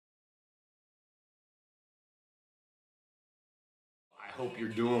hope you're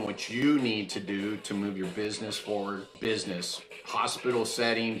doing what you need to do to move your business forward. Business, hospital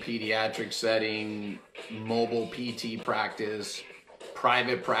setting, pediatric setting, mobile PT practice,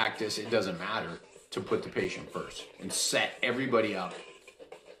 private practice, it doesn't matter, to put the patient first and set everybody up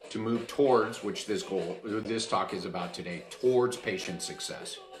to move towards, which this talk is about today, towards patient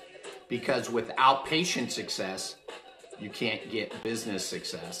success. Because without patient success, you can't get business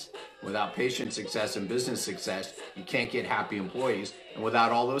success. Without patient success and business success, you can't get happy employees. And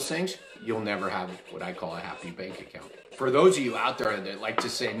without all those things, you'll never have what I call a happy bank account. For those of you out there that like to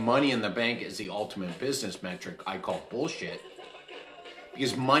say money in the bank is the ultimate business metric, I call bullshit.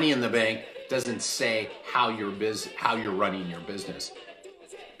 Because money in the bank doesn't say how you're running your business.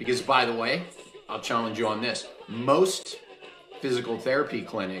 Because by the way, I'll challenge you on this. Most physical therapy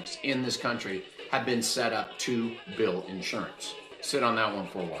clinics in this country have been set up to bill insurance. Sit on that one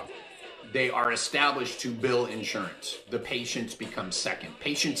for a while. They are established to bill insurance. The patients become second.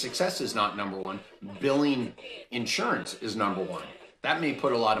 Patient success is not number one. Billing insurance is number one. That may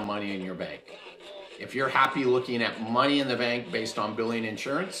put a lot of money in your bank. If you're happy looking at money in the bank based on billing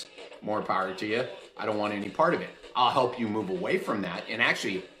insurance, more power to you. I don't want any part of it. I'll help you move away from that. And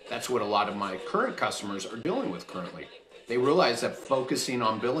actually, that's what a lot of my current customers are dealing with currently. They realize that focusing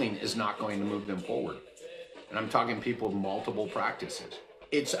on billing is not going to move them forward. And I'm talking people with multiple practices.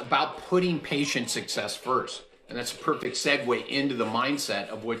 It's about putting patient success first. And that's a perfect segue into the mindset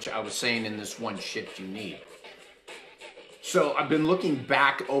of which I was saying in this one shift you need. So I've been looking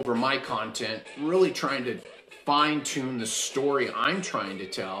back over my content, really trying to fine-tune the story I'm trying to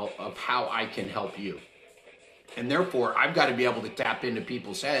tell of how I can help you. And therefore, I've got to be able to tap into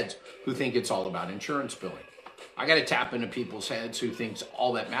people's heads who think it's all about insurance billing. I got to tap into people's heads who thinks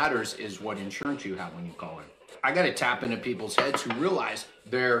all that matters is what insurance you have when you call in. I got to tap into people's heads who realize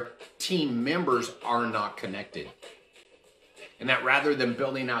their team members are not connected. And that rather than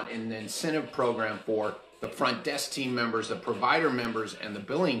building out an incentive program for the front desk team members, the provider members, and the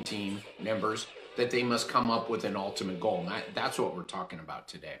billing team members, that they must come up with an ultimate goal. And that's what we're talking about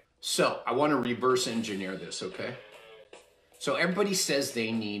today. So I want to reverse engineer this, okay? So everybody says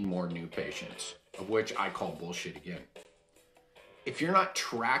they need more new patients, of which I call bullshit again. If you're not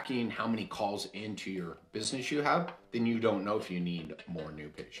tracking how many calls into your business you have, then you don't know if you need more new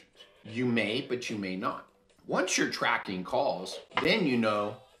patients. You may, but you may not. Once you're tracking calls, then you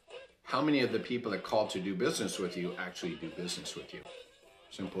know how many of the people that call to do business with you actually do business with you.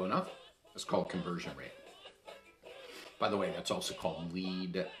 Simple enough. That's called conversion rate. By the way, that's also called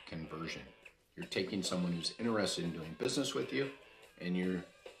lead conversion. You're taking someone who's interested in doing business with you, and you're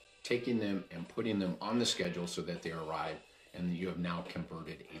taking them and putting them on the schedule so that they arrive, and you have now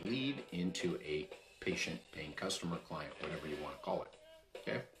converted a lead into a patient, paying customer, client, whatever you want to call it.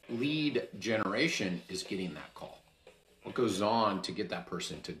 Okay? Lead generation is getting that call. What goes on to get that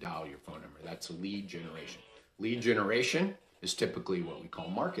person to dial your phone number? That's lead generation. Lead generation is typically what we call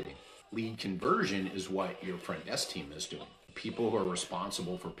marketing. Lead conversion is what your front desk team is doing. People who are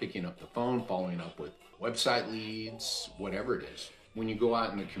responsible for picking up the phone, following up with website leads, whatever it is. When you go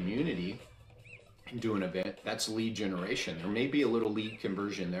out in the community and do an event, that's lead generation. There may be a little lead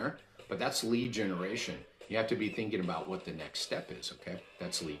conversion there, but that's lead generation. You have to be thinking about what the next step is, okay?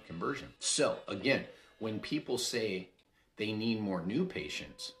 That's lead conversion. So again, when people say they need more new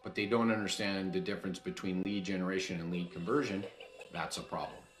patients, but they don't understand the difference between lead generation and lead conversion, that's a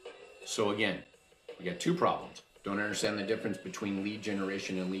problem. So again, we got two problems. Don't understand the difference between lead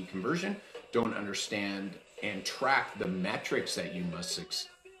generation and lead conversion. Don't understand and track the metrics that you must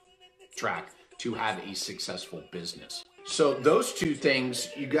track to have a successful business. So those two things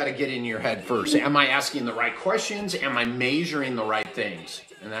you got to get in your head first. Am I asking the right questions? Am I measuring the right things?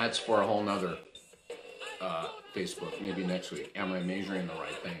 And that's for a whole nother Facebook, maybe next week. Am I measuring the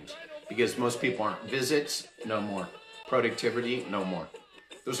right things? Because most people aren't. Visits, no more. Productivity, no more.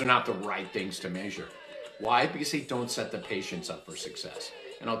 Those are not the right things to measure. Why? Because they don't set the patients up for success.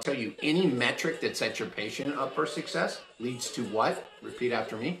 And I'll tell you, any metric that sets your patient up for success leads to what? Repeat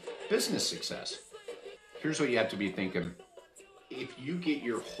after me. Business success. Here's what you have to be thinking. If you get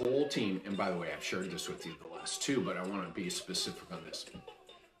your whole team, and by the way, I've shared this with you the last two, but I want to be specific on this.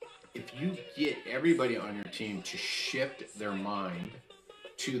 If you get everybody on your team to shift their mind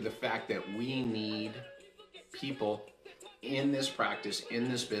to the fact that we need people in this practice, in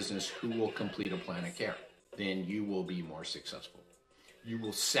this business, who will complete a plan of care, then you will be more successful. You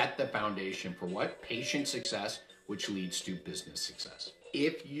will set the foundation for what? Patient success, which leads to business success.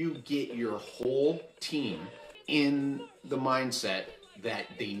 If you get your whole team in the mindset that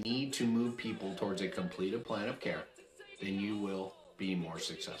they need to move people towards a completed plan of care, then you will be more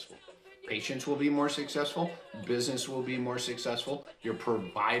successful. Patients will be more successful, business will be more successful, your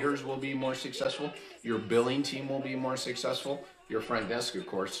providers will be more successful, your billing team will be more successful, your front desk, of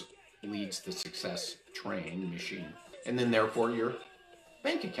course, leads the success train machine. And then therefore your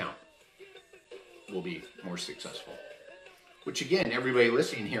bank account will be more successful. Which again, everybody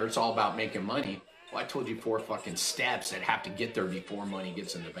listening here, it's all about making money. Well, I told you 4 fucking steps that have to get there before money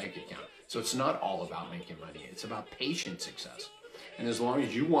gets in the bank account. So it's not all about making money. It's about patient success. And as long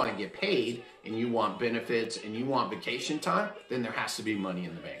as you want to get paid and you want benefits and you want vacation time, then there has to be money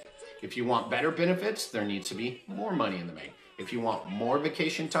in the bank. If you want better benefits, there needs to be more money in the bank. If you want more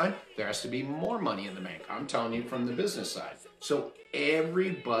vacation time, there has to be more money in the bank. I'm telling you from the business side. So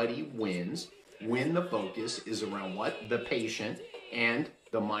everybody wins when the focus is around what? The patient and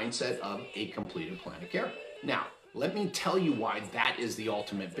the mindset of a completed plan of care. Now, let me tell you why that is the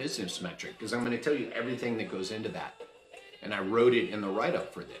ultimate business metric, because I'm going to tell you everything that goes into that. And I wrote it in the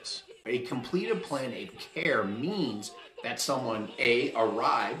write-up for this. A completed plan of care means that someone, A,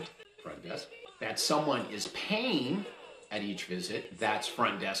 arrived, front desk, that someone is paying at each visit, that's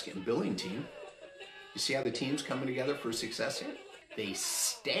front desk and billing team. You see how the team's coming together for success here? They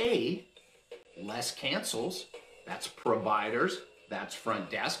stay, less cancels, that's providers, that's front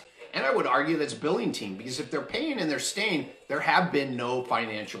desk. And I would argue that's billing team, because if they're paying and they're staying, there have been no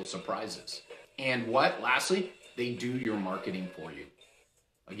financial surprises. And what? Lastly, they do your marketing for you.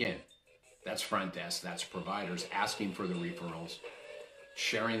 Again, that's front desk, that's providers asking for the referrals,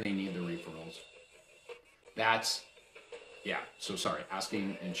 sharing they need the referrals. That's,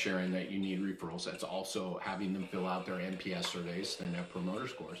 asking and sharing that you need referrals. That's also having them fill out their NPS surveys, their Net Promoter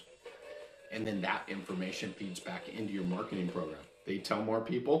Scores. And then that information feeds back into your marketing program. They tell more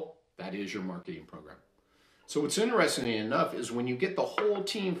people, that is your marketing program. So what's interesting enough is when you get the whole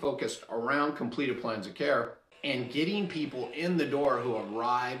team focused around completed plans of care and getting people in the door who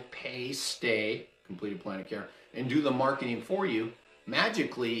arrive, pay, stay, completed plan of care, and do the marketing for you,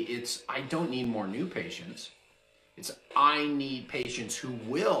 magically it's, I don't need more new patients. It's, I need patients who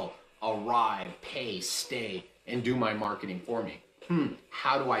will arrive, pay, stay, and do my marketing for me.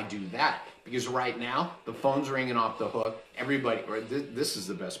 How do I do that? Because right now, the phone's ringing off the hook. Everybody, this is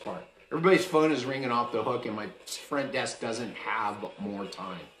the best part. Everybody's phone is ringing off the hook and my front desk doesn't have more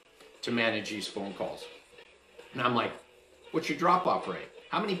time to manage these phone calls. And I'm like, what's your drop-off rate?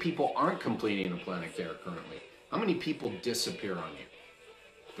 How many people aren't completing a plan of care currently? How many people disappear on you?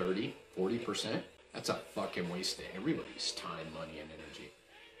 30, 40%? That's a fucking waste of everybody's time, money, and energy.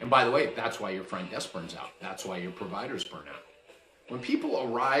 And by the way, that's why your front desk burns out. That's why your providers burn out. When people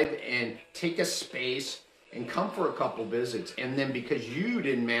arrive and take a space and come for a couple visits, and then because you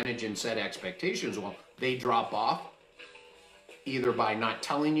didn't manage and set expectations well, they drop off, either by not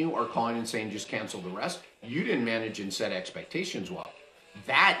telling you or calling and saying just cancel the rest. You didn't manage and set expectations well.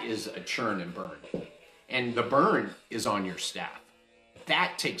 That is a churn and burn. And the burn is on your staff.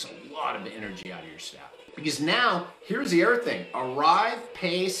 That takes a lot of energy out of your staff. Because now, here's the other thing. Arrive,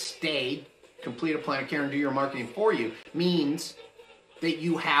 pay, stay, complete a plan of care, and do your marketing for you means that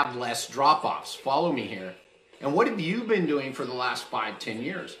you have less drop-offs. Follow me here. And what have you been doing for the last 5, 10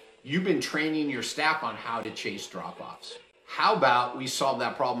 years? You've been training your staff on how to chase drop-offs. How about we solve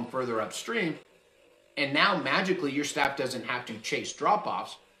that problem further upstream, and now magically your staff doesn't have to chase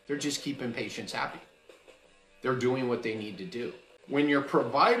drop-offs. They're just keeping patients happy. They're doing what they need to do. When your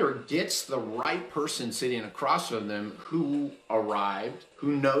provider gets the right person sitting across from them who arrived,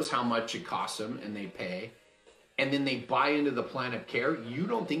 who knows how much it costs them and they pay, and then they buy into the plan of care, you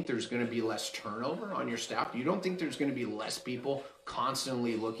don't think there's going to be less turnover on your staff? You don't think there's going to be less people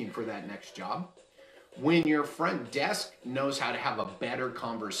constantly looking for that next job? When your front desk knows how to have a better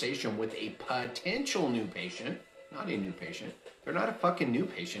conversation with a potential new patient, not a new patient, they're not a fucking new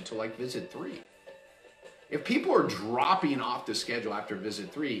patient till like visit 3. If people are dropping off the schedule after visit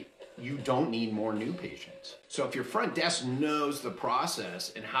 3, you don't need more new patients. So if your front desk knows the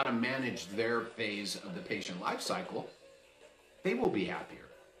process and how to manage their phase of the patient life cycle, they will be happier.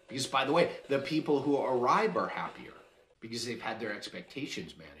 Because by the way, the people who arrive are happier because they've had their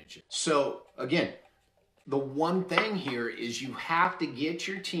expectations managed. So again, the one thing here is you have to get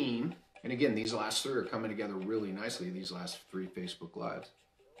your team, and again, these last 3 are coming together really nicely. These last 3 Facebook Lives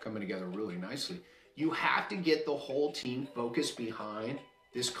coming together really nicely. You have to get the whole team focused behind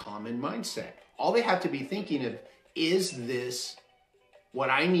this common mindset. All they have to be thinking of, is this what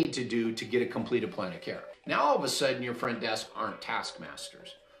I need to do to get a completed plan of care? Now all of a sudden your front desk aren't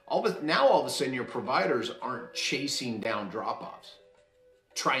taskmasters. Now all of a sudden your providers aren't chasing down drop-offs,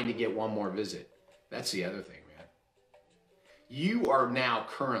 trying to get one more visit. That's the other thing, man. You are now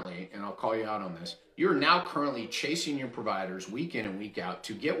currently, and I'll call you out on this, you're now currently chasing your providers week in and week out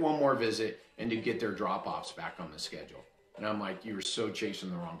to get one more visit and to get their drop-offs back on the schedule. And I'm like, you were so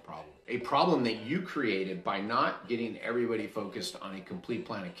chasing the wrong problem. A problem that you created by not getting everybody focused on a complete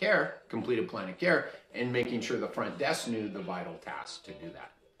plan of care, completed plan of care, and making sure the front desk knew the vital tasks to do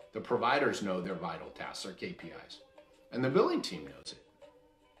that. The providers know their vital tasks, their KPIs. And the billing team knows it.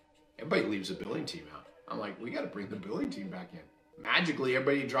 Everybody leaves the billing team out. I'm like, we got to bring the billing team back in. Magically,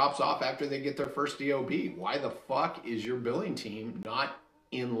 everybody drops off after they get their first DOB. Why the fuck is your billing team not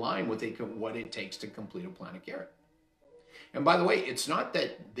in line with what it takes to complete a plan of care? And by the way, it's not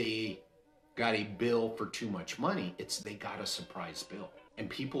that they got a bill for too much money. It's they got a surprise bill. And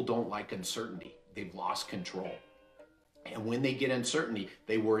people don't like uncertainty. They've lost control. And when they get uncertainty,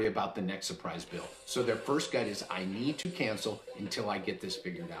 they worry about the next surprise bill. So their first gut is, I need to cancel until I get this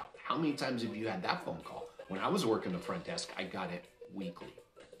figured out. How many times have you had that phone call? When I was working the front desk, I got it weekly.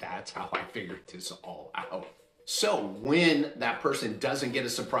 That's how I figured this all out. So when that person doesn't get a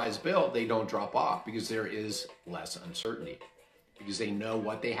surprise bill, they don't drop off because there is less uncertainty. Because they know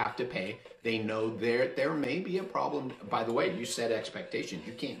what they have to pay. They know there may be a problem. By the way, you set expectations.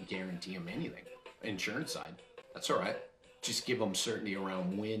 You can't guarantee them anything. Insurance side, that's all right. Just give them certainty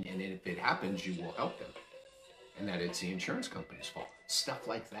around when and if it happens, you will help them. And that it's the insurance company's fault. Stuff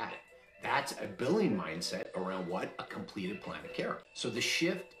like that. That's a billing mindset around what? A completed plan of care. So the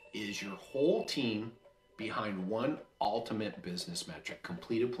shift is your whole team behind one ultimate business metric,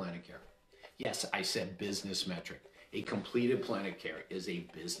 completed plan of care. Yes, I said business metric. A completed plan of care is a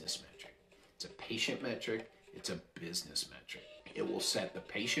business metric. It's a patient metric. It's a business metric. It will set the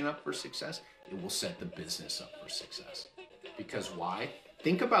patient up for success. It will set the business up for success. Because why?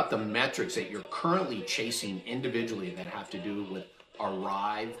 Think about the metrics that you're currently chasing individually that have to do with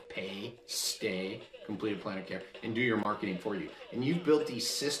arrive, pay, stay, completed plan of care, and do your marketing for you. And you've built these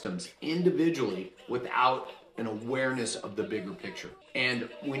systems individually without an awareness of the bigger picture. And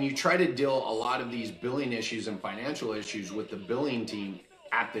when you try to deal a lot of these billing issues and financial issues with the billing team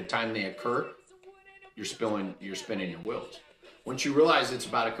at the time they occur, you're spinning your wheels. Once you realize it's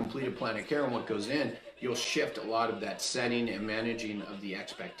about a completed plan of care and what goes in, you'll shift a lot of that setting and managing of the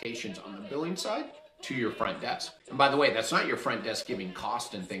expectations on the billing side to your front desk. And by the way, that's not your front desk giving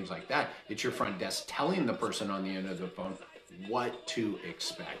cost and things like that. It's your front desk telling the person on the end of the phone what to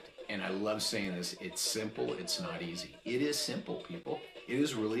expect. And I love saying this, it's simple, it's not easy. It is simple, people. It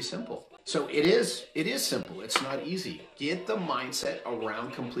is really simple. So it is simple, it's not easy. Get the mindset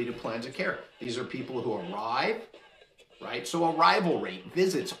around completed plans of care. These are people who arrive, right? So arrival rate,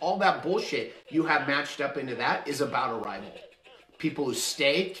 visits, all that bullshit you have matched up into that is about arrival. People who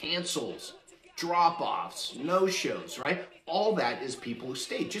stay, cancels, drop-offs, no-shows, right? All that is people who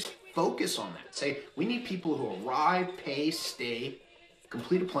stay. Just focus on that. Say, we need people who arrive, pay, stay,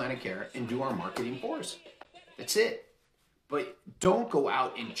 complete a plan of care, and do our marketing for us. That's it. But don't go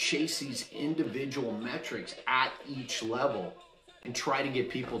out and chase these individual metrics at each level and try to get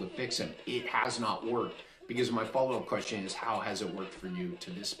people to fix them. It has not worked. Because my follow-up question is, how has it worked for you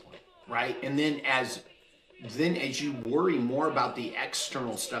to this point, right? And then as you worry more about the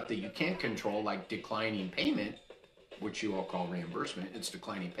external stuff that you can't control, like declining payment, which you all call reimbursement, it's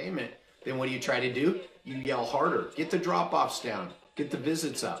declining payment, then what do you try to do? You yell harder. Get the drop-offs down. Get the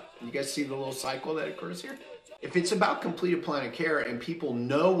visits up. You guys see the little cycle that occurs here? If it's about completed plan of care and people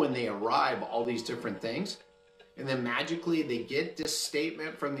know when they arrive all these different things, and then magically they get this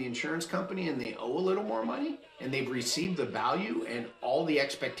statement from the insurance company and they owe a little more money, and they've received the value and all the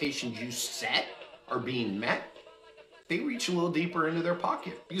expectations you set are being met, they reach a little deeper into their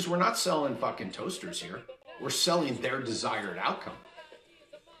pocket. Because we're not selling fucking toasters here. We're selling their desired outcome.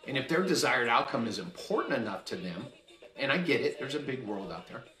 And if their desired outcome is important enough to them, and I get it, there's a big world out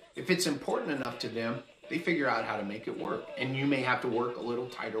there. If it's important enough to them, they figure out how to make it work. And you may have to work a little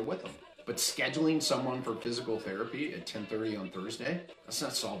tighter with them. But scheduling someone for physical therapy at 10:30 on Thursday, that's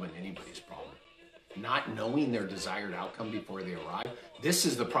not solving anybody's problem. Not knowing their desired outcome before they arrive, this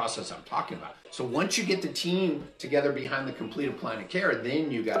is the process I'm talking about. So once you get the team together behind the completed plan of care,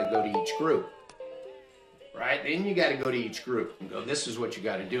 then you got to go to each group, right? Then you got to go to each group and go, this is what you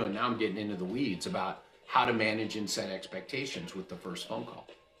got to do. And now I'm getting into the weeds about how to manage and set expectations with the first phone call.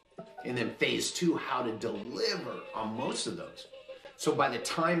 And then phase 2, how to deliver on most of those. So by the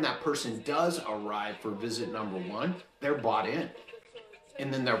time that person does arrive for visit number 1, they're bought in.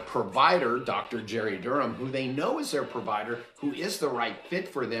 And then their provider, Dr. Jerry Durham, who they know is their provider, who is the right fit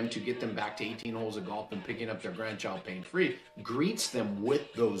for them to get them back to 18 holes of golf and picking up their grandchild pain-free, greets them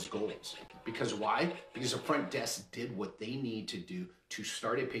with those goals. Because why? Because the front desk did what they need to do to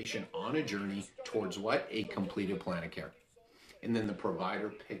start a patient on a journey towards what? A completed plan of care. And then the provider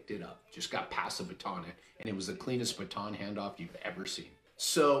picked it up, just got passed the baton, and it was the cleanest baton handoff you've ever seen.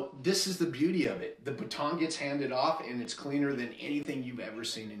 So this is the beauty of it. The baton gets handed off and it's cleaner than anything you've ever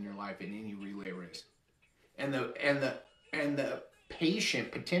seen in your life in any relay race. And the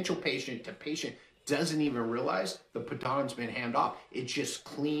patient, potential patient to patient, doesn't even realize the baton's been handed off. It's just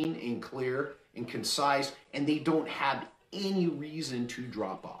clean and clear and concise, and they don't have any reason to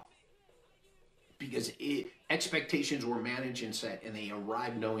drop off because expectations were managed and set, and they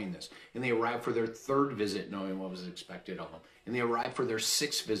arrived knowing this. And they arrived for their third visit knowing what was expected of them. And they arrived for their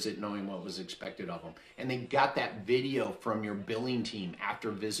sixth visit knowing what was expected of them. And they got that video from your billing team after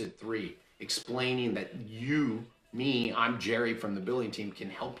visit 3 explaining that I'm Jerry from the billing team,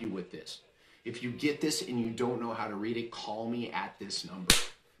 can help you with this. If you get this and you don't know how to read it, call me at this number.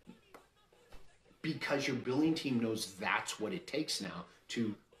 Because your billing team knows that's what it takes now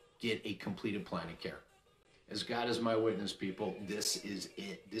to get a completed plan of care. As God is my witness, people, this is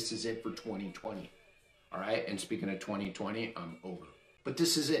it. This is it for 2020. All right? And speaking of 2020, I'm over. But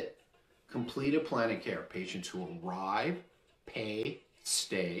this is it. Complete a plan of care. Patients who arrive, pay,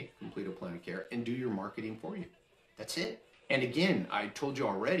 stay, complete a plan of care, and do your marketing for you. That's it. And again, I told you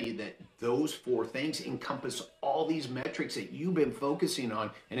already that those 4 things encompass all these metrics that you've been focusing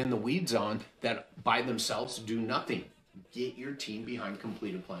on and in the weeds on that by themselves do nothing. Get your team behind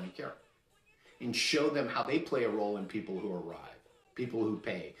completed plan of care and show them how they play a role in people who arrive, people who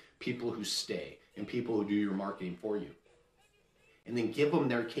pay, people who stay, and people who do your marketing for you. And then give them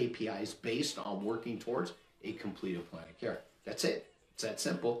their KPIs based on working towards a completed plan of care. That's it. It's that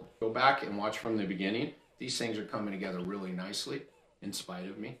simple. Go back and watch from the beginning. These things are coming together really nicely in spite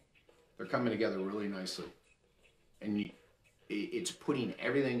of me. They're coming together really nicely. And it's putting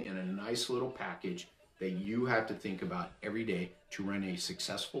everything in a nice little package that you have to think about every day to run a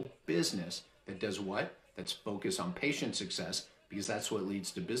successful business that does what? That's focused on patient success, because that's what leads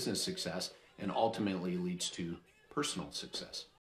to business success and ultimately leads to personal success.